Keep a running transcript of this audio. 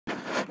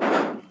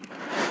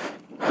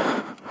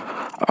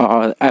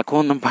আর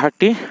এখন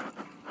ভাটি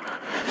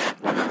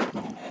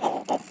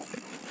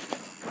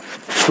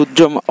সূর্য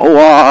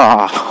ওয়া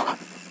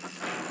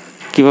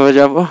কিভাবে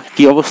যাব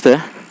কি অবস্থায়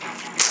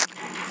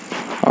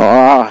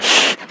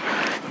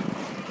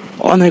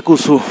অনেক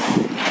উঁচু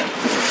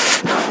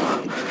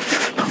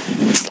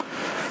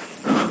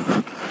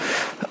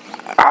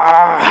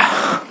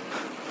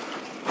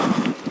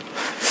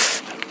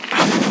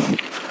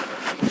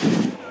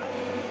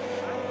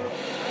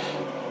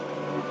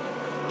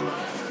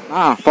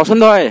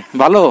পছন্দ হয়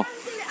ভালো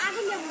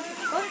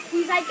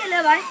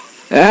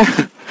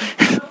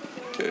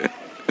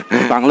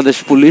বাংলাদেশ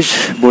পুলিশ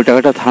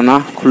বটিয়াঘাটা থানা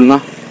খুলনা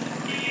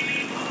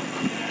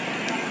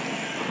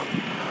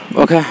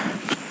ওকে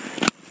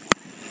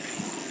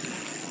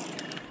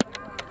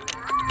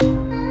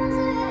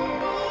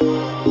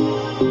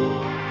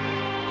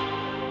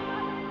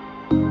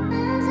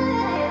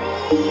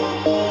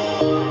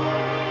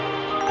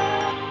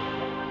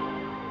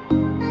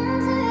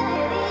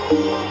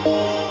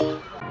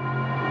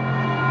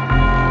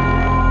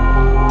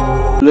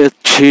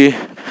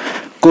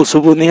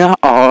কচুবুনিয়া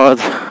আর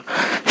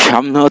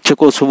সামনে হচ্ছে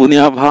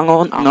কচুবুনিয়া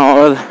ভাঙন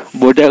আর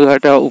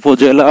বটিয়াঘাটা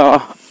উপজেলা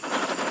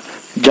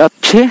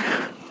যাচ্ছে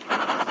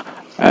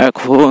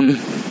এখন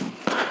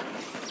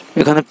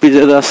এখানে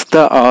পিচের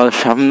রাস্তা আর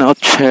সামনে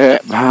হচ্ছে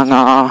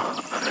ভাঙা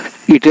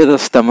ইটের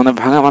রাস্তা মানে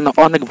ভাঙা মানে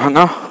অনেক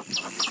ভাঙা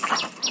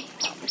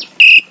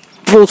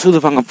প্রচুর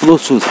ভাঙা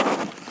প্রচুর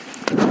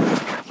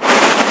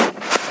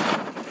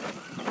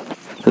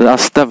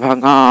রাস্তা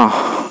ভাঙা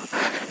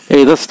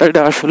এই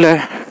রাস্তাটা আসলে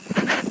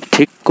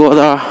ঠিক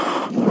করা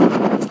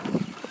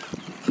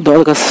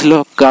দরকার ছিল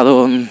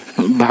কারণ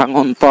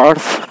ভাঙন পার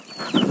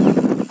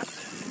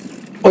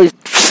ওই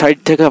সাইড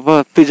থেকে আবার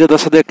পিচের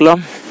রাস্তা দেখলাম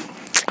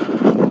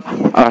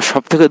আর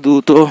সব থেকে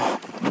দ্রুত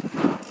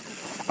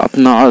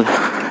আপনার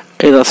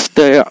এই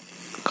রাস্তায়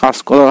কাজ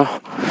করা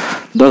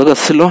দরকার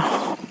ছিল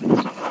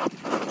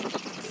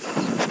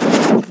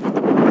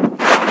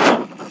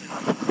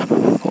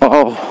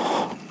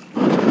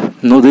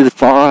নদীর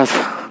পার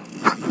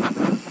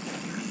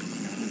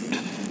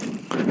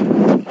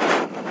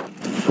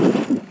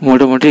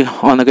মোটামুটি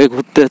অনেকে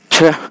ঘুরতে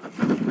যাচ্ছে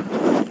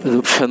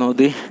রূপসা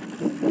নদী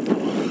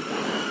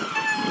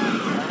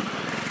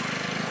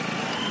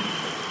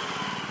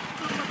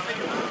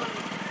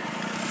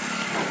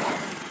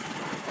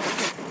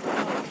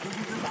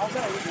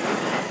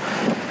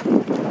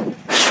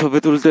ছবি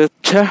তুলতে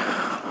যাচ্ছে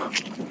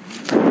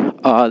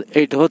আর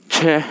এইটা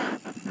হচ্ছে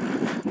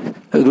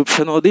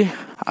রূপসা নদী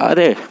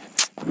আরে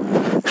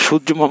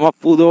সূর্য মামা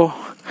পুরো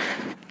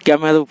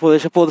ক্যামেরার উপরে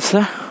এসে পড়ছে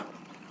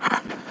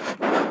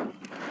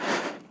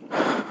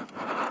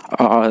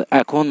আর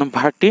এখন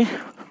ভাটি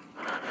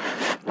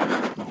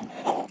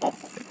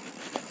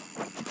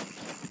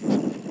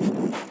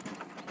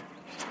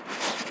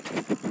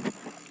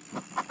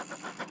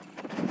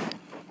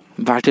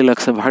ভাটি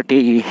লাগছে ভাটি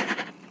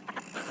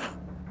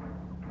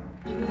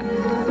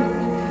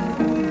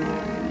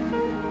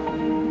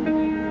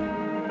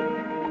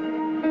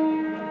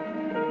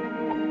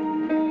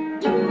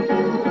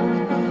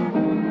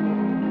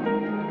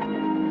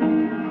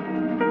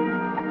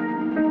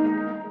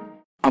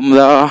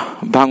আমরা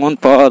ভাঙন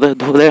পথ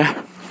ধরে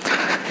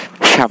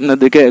সামনের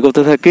দিকে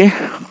এগোতে থাকি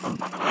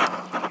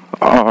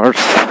আর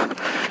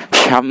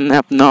সামনে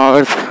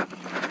আপনার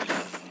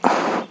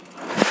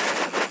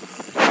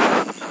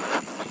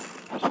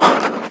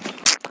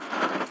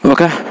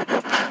ওকে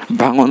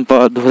ভাঙন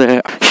পথ ধরে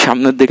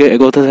সামনের দিকে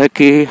এগোতে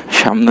থাকি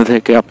সামনে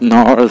থেকে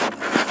আপনার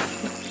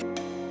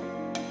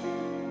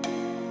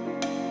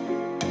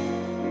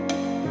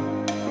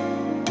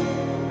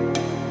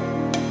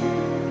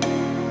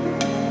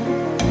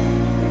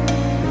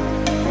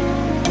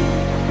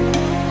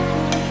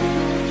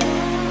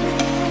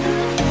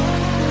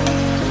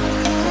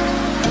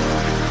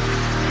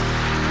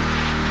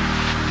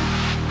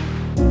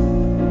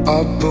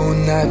Up all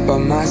night by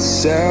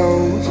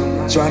myself,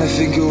 trying to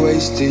think of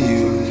ways to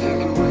you.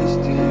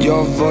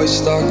 Your voice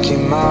stuck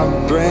in my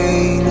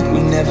brain, we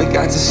never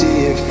got to see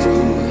it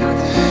through.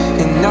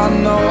 And I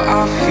know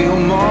I feel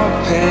more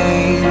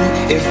pain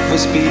if we're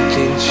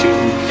speaking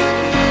truth.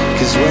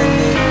 Cause when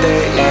the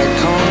daylight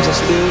comes I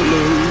still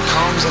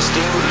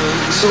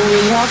lose. So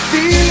will I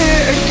feel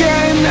it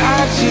again?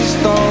 I just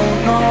don't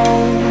know.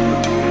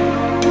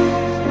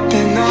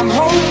 And I'm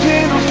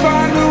hoping I'll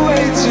find a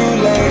way to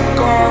let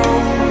go.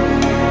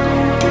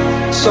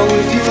 So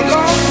if you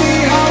love me,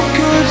 how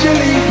could you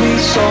leave me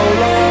so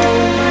low?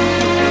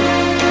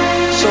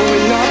 So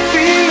will I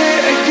feel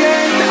it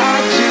again? I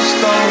just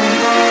don't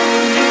know.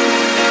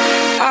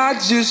 I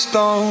just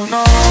don't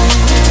know.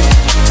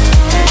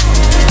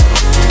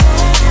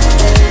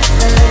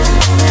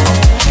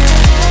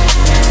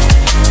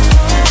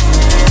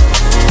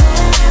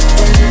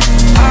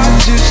 I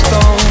just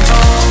don't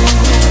know.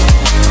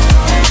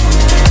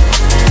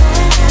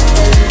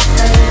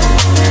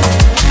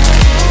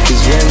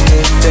 Cause when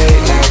the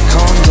daylight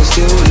comes I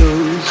still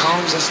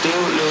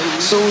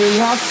lose. So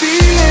will I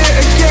feel it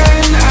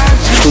again? I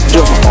just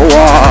don't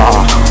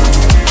know.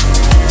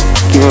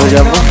 কিভাবে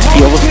যাবো কি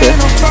অবস্থা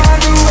I'll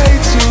find a way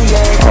to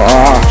So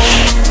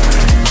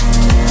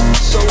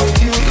if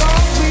you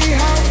love me,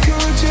 how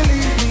could you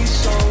leave me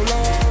so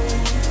long?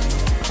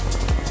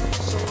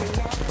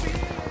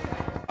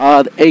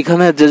 আর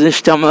এইখানে যে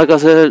জিনিসটা আমার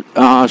কাছে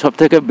সব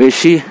থেকে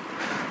বেশি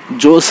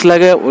জোস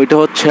লাগে ওইটা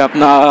হচ্ছে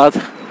আপনার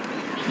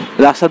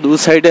রাস্তা দু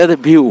সাইডের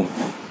ভিউ।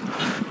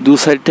 দু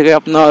সাইড থেকে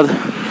আপনার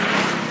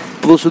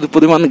প্রচুর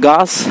পরিমাণ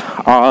গাছ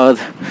আর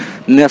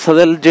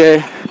ন্যাচারাল যে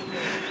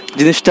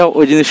জিনিসটা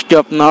ওই জিনিসটা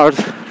আপনার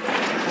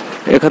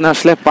এখানে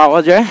আসলে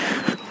পাওয়া যায়।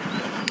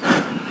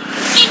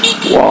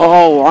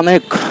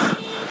 অনেক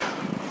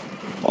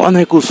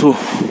অনেক উঁচু।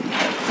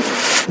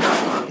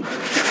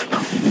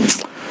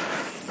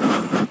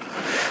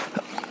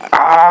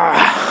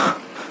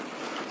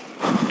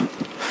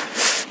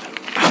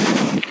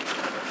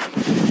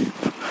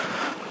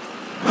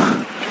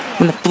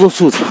 মানে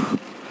প্রচুর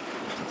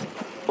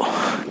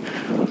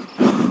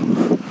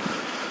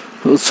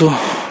উঁচু।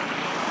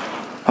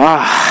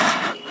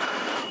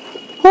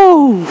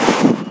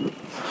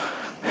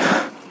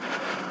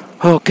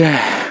 ওকে,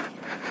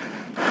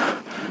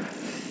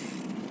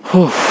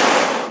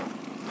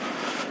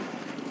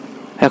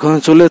 এখন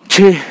চলে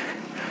যাচ্ছি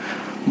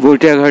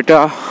বটিয়াঘাটা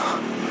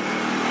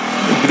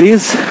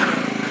ব্রিজ।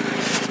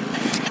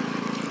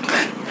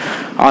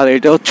 আর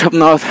এটা হচ্ছে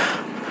আপনার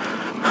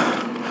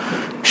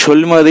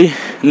শোলমারি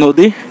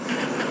নদী।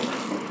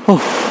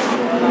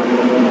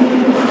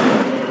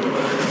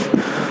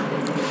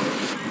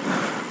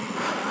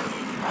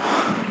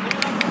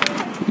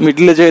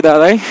 মিডলে যেয়ে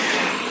দাঁড়াই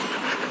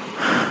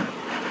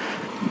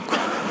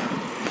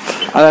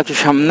আর একটু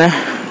সামনে।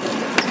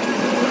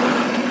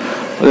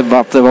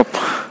 বাপরে বাপ,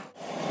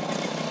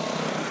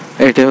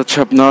 এটা হচ্ছে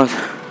আপনার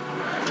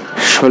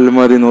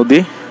শোলমারি নদী,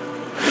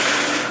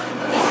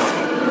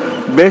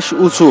 বেশ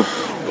উঁচু।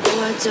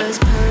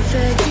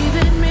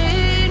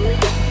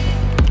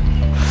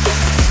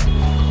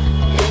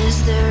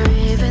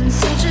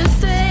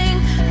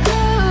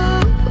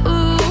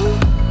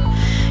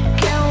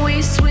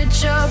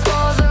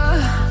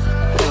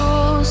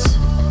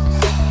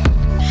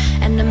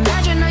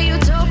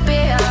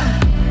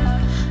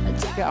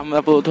 আমরা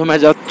প্রথমে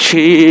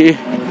যাচ্ছি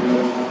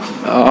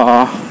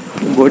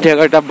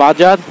বটিয়াঘাটা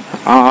বাজার,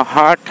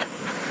 হাট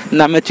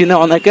নামে চিনে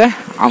অনেকে।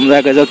 আমরা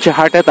আগে যাচ্ছি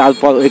হাটে,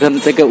 তারপর এখান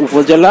থেকে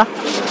উপজেলা।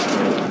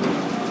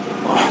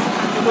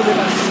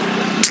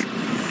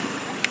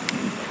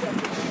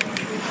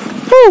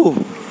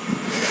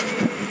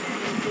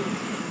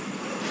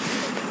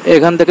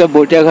 এখান থেকে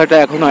বটিয়াঘাটা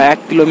এখনো 1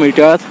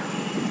 কিলোমিটার।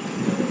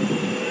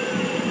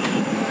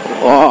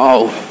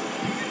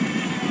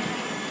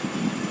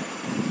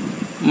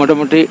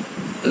 মোটামুটি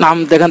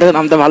এখান থেকে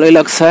নামতে ভালোই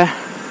লাগছে,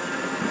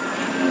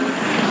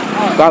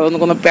 কারণ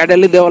কোনো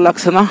প্যাডেলই দেওয়া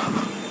লাগছে না।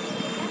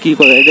 কি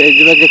করে এটা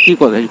কি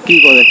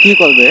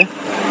করবে?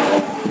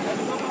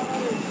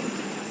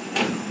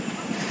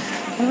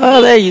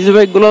 আরে ইজি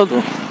বাইক গুলো তো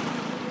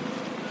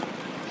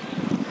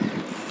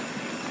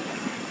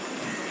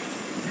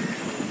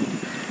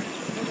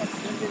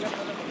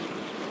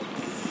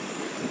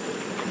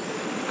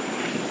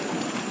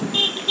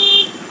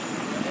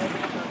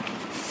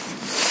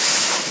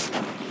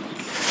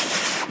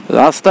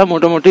রাস্তা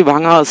মোটামুটি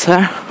ভাঙা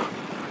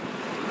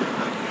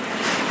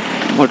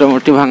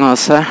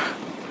আছে,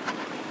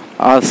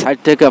 আর সাইড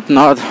থেকে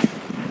আপনার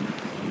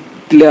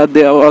ক্লিয়ার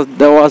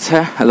দেওয়া আছে।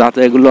 রাতে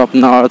এগুলো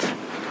আপনার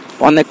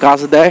অনেক কাজ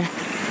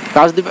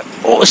দিবে।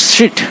 ও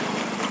শিট,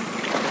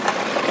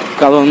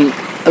 কারণ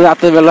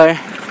রাতের বেলায়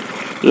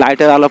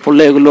লাইটের আলো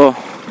পড়লে এগুলো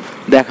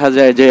দেখা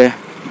যায় যে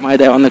মাই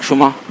দেয় অনেক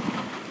সময়।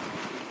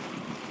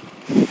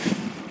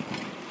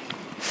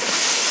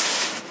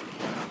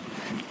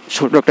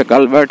 ছোট একটা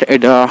কালভার্ট,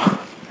 এটা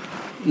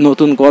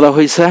নতুন করা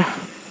হয়েছে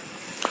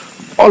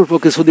অল্প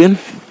কিছুদিন।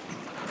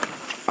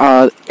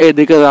 আর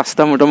এদিকে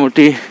রাস্তা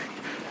মোটামুটি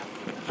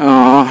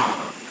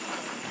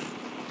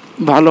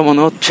ভালো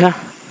মনে হচ্ছে।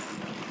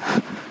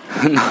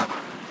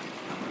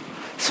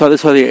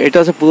 সরি, এটা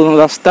হচ্ছে পুরোনো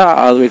রাস্তা,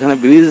 আর এখানে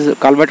ব্রিজ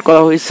কালভার্ট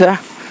করা হয়েছে,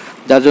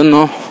 যার জন্য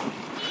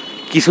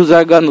কিছু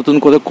জায়গা নতুন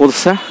করে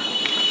করছে।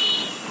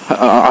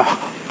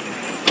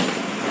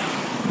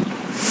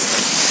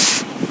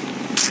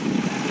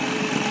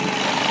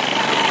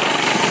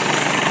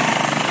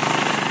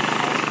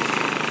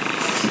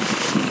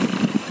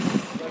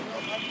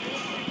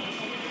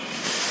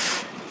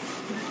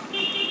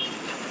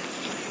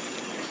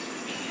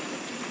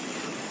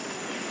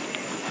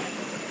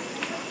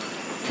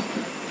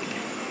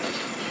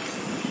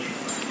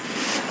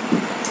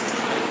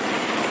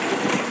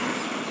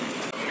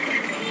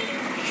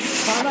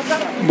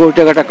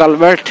 বটিয়াঘাটা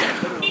কালভার্ট,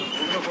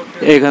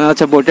 এখানে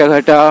আছে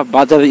বটিয়াঘাটা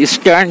বাজার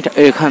স্ট্যান্ড।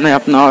 এখানে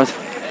আপনার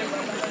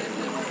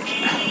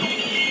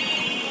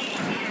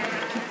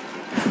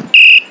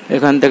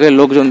এখান থেকে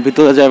লোকজন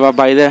ভিতরে যায় বা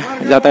বাইরে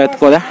যাতায়াত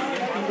করে।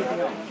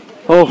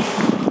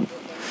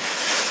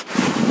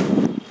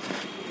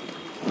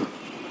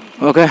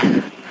 ওকে,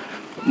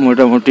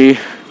 মোটামুটি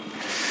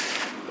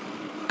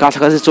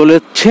কাছাকাছি চলে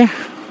যাচ্ছে।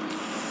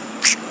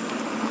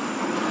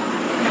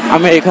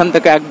 আমি এখান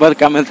থেকে একবার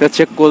ক্যামেরাটা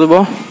চেক করব,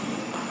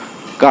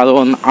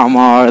 কারণ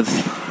আমার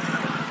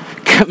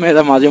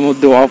ক্যামেরা মাঝে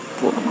মধ্যে অফ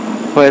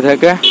হয়ে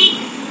থাকে।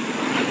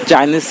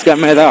 চাইনিজ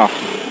ক্যামেরা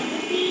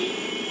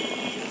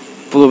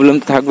প্রবলেম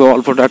থাকবে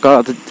অল্প টাকা।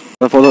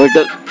 তারপরে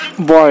ওইটা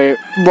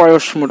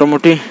বয়স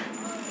মোটামুটি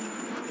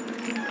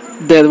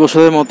 1.5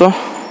 বছরের মতো,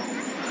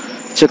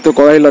 চেক তো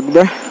করাই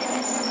লাগবে।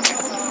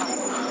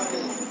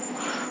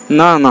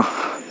 না না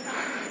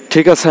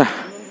ঠিক আছে।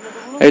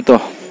 এই তো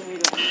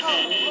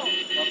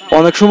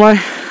অনেক সময়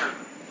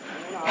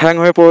হ্যাং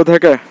হয়ে পড়ে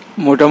থাকে।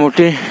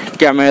 মোটামুটি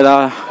ক্যামেরা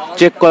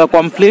চেক করা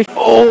কমপ্লিট।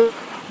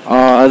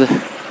 আর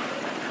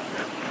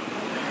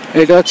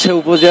এটা হচ্ছে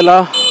উপজেলা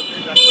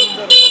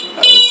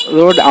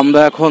রোড।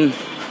 আমরা এখন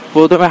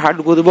প্রথমে হাট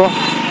ঘুরব।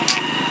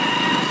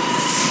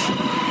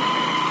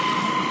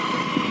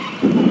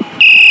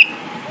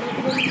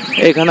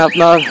 এখানে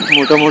আপনার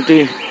মোটামুটি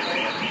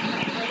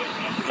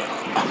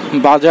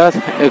বাজার,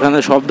 এখানে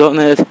সব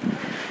ধরনের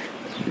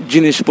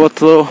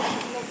জিনিসপত্র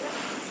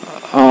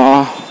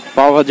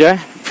পাওয়া যায়।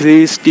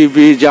 ফ্রিজ,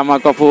 টিভি, জামা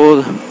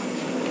কাপড়,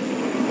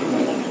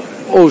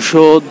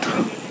 ঔষধ,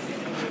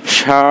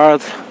 সার,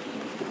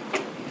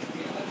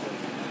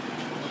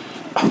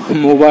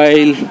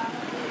 মোবাইল,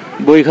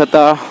 বই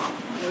খাতা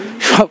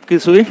সব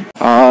কিছুই।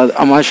 আর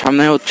আমার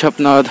সামনে হচ্ছে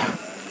আপনার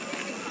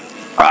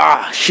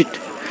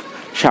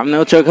সামনে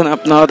হচ্ছে এখানে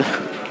আপনার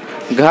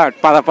ঘাট,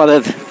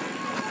 পারাপারের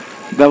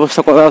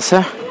ব্যবস্থা করা আছে।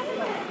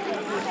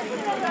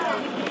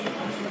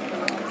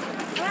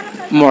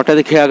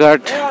 মোটারি খেয়া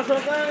ঘাট।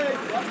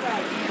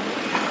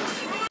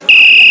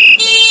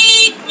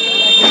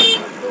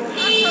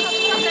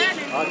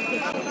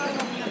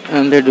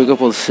 ঢুকে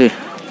পড়ছি।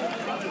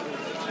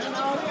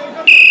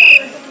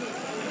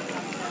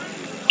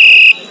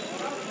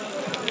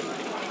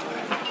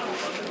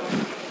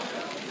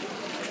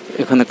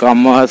 এখানে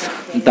কামার,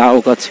 দাও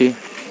কাছি,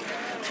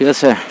 ঠিক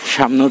আছে।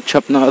 সামনে হচ্ছে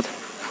আপনার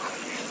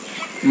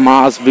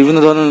মাছ, বিভিন্ন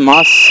ধরনের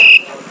মাছ।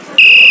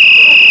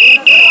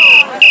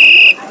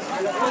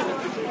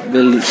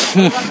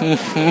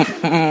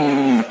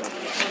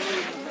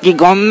 কি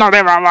গন্ধ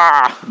রে বাবা,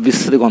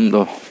 বিশ্রী গন্ধ।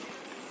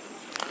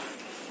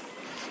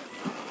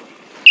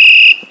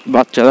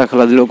 বাচ্চারা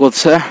খেলাধুলো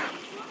করছে।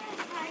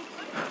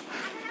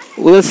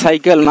 ওদের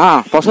সাইকেল না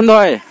পছন্দ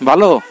হয়,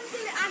 ভালো।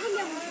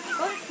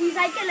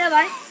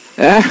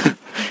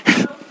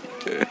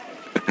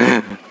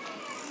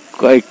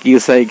 কয় কি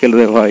সাইকেল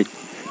রে ভাই।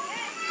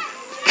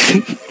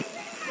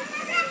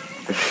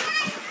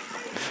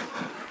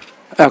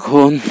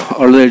 এখন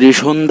অলরেডি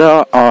সন্ধ্যা।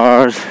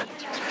 আর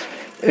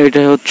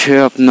এটা হচ্ছে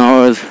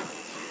আপনার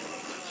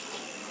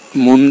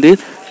মন্দির,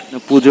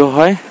 পুজো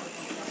হয়।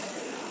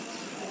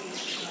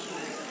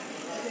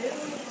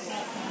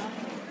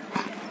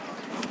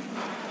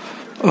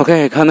 ওকে,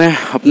 এখানে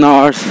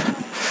আপনার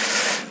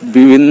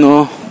বিভিন্ন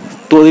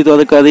তরি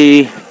তরকারি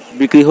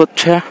বিক্রি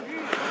হচ্ছে,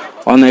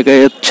 অনেকে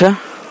হচ্ছে।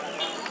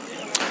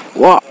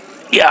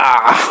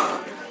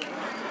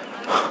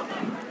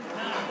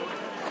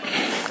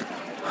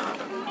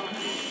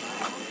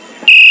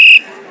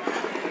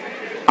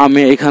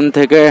 আমি এখান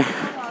থেকে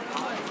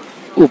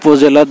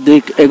উপজেলার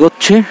দিক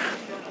এগোচ্ছি,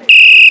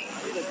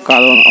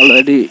 কারণ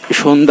অলরেডি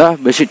সন্ধ্যা,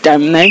 বেশি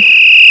টাইম নেই।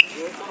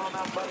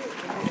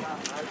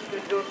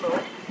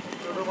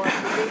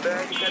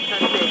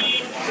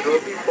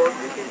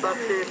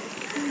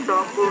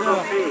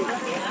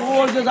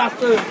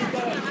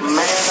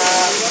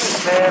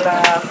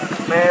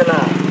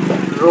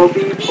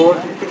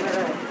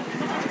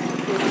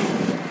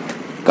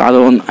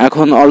 কারণ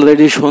এখন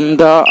অলরেডি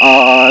সন্ধ্যা।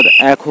 আর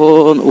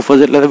এখন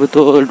উপজেলার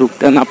ভিতর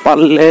ঢুকতে না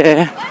পারলে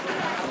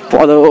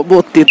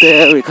পরবর্তীতে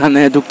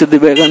ওইখানে ঢুকতে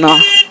দিবে না,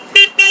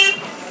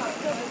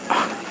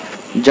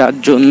 যার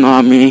জন্য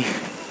আমি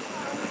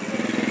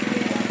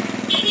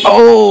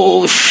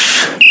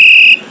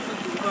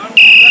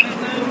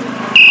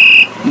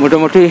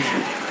মোটামুটি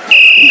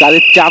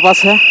গাড়ির চাপ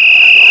আছে।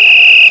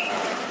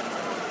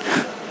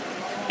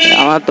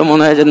 আমার তো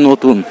মনে হয় যে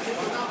নতুন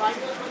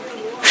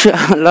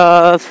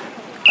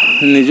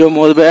নিজেও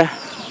মরবে,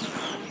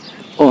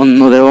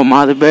 অন্যদেরও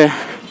মারবে।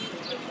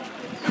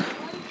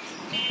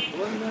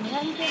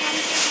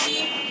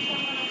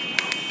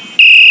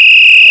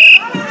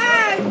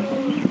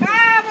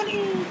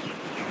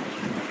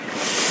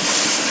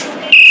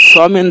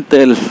 সয়াবিন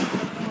তেল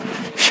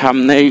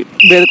সামনেই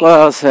বের করা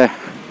আছে।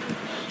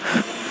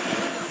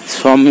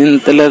 সয়াবিন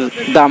তেলের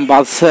দাম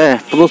বাড়ছে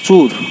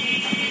প্রচুর।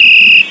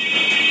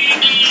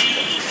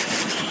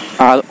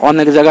 আর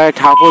অনেক জায়গায়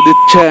ঠাপও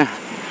দিচ্ছে,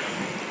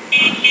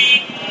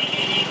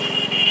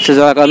 সে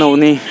যার কারণে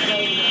উনি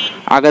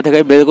আগে থেকে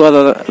বের করে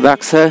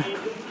রাখছে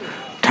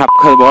ঠাপ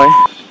খার ভয়।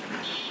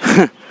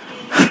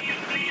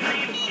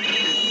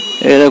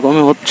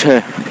 এরকমই হচ্ছে।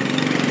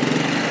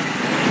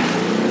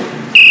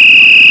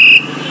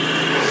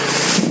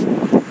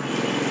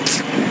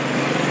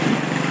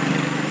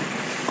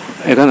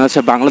 এখানে আছে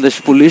বাংলাদেশ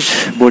পুলিশ,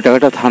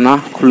 বটিয়াঘাটা থানা,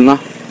 খুলনা।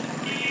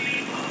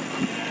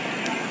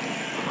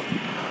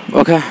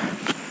 ওকে,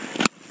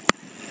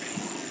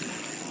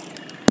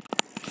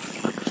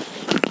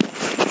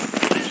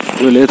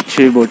 চলে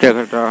এসছি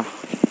বটিয়াঘাটা।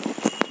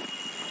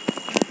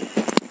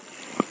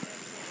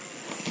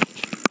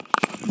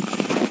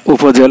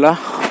 উপজেলা।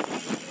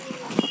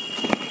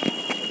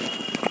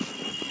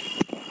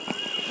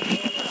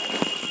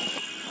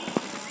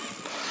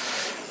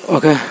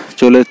 ওকে,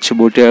 চলে যাচ্ছি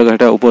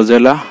বটিয়াঘাটা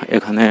উপজেলা।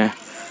 এখানে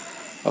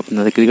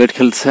আপনাদের ক্রিকেট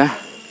খেলছে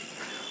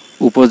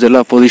উপজেলা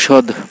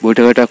পরিষদ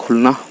বটিয়াঘাটা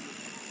খুলনা।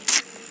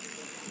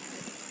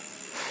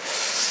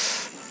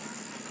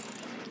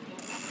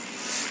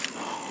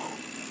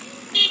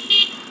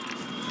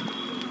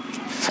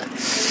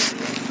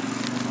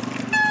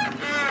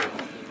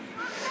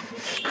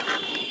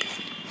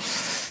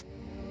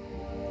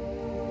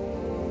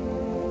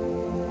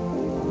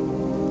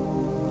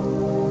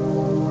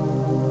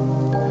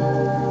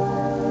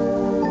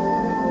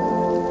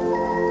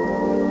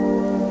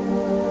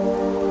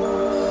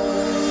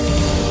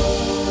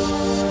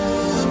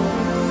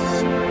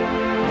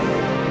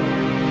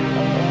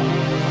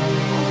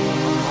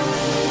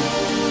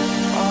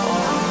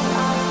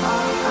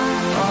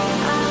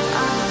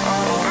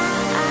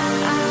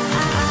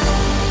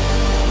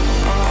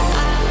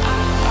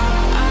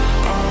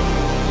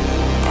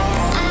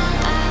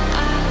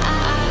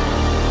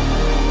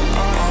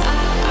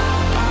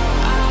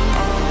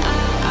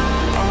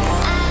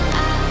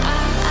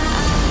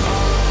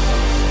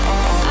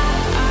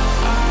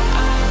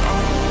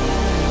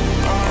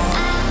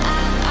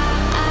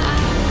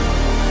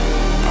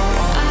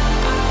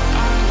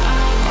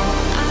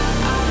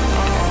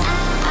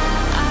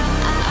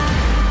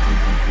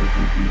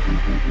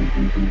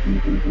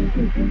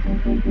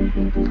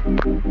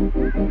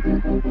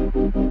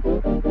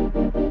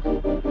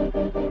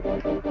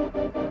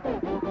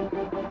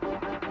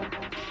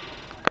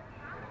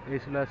 এই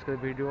ছিল আজকের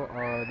ভিডিও।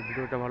 আর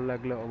ভিডিওটা ভালো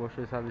লাগলে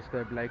অবশ্যই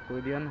সাবস্ক্রাইব লাইক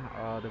করে দিন।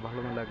 আর ভালো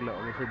না লাগলে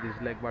অবশ্যই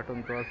ডিসলাইক বাটন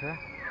তো আছে।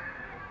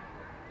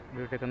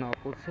 ভিডিওটা এখানে অফ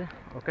করছি।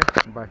 ওকে,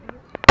 বাই।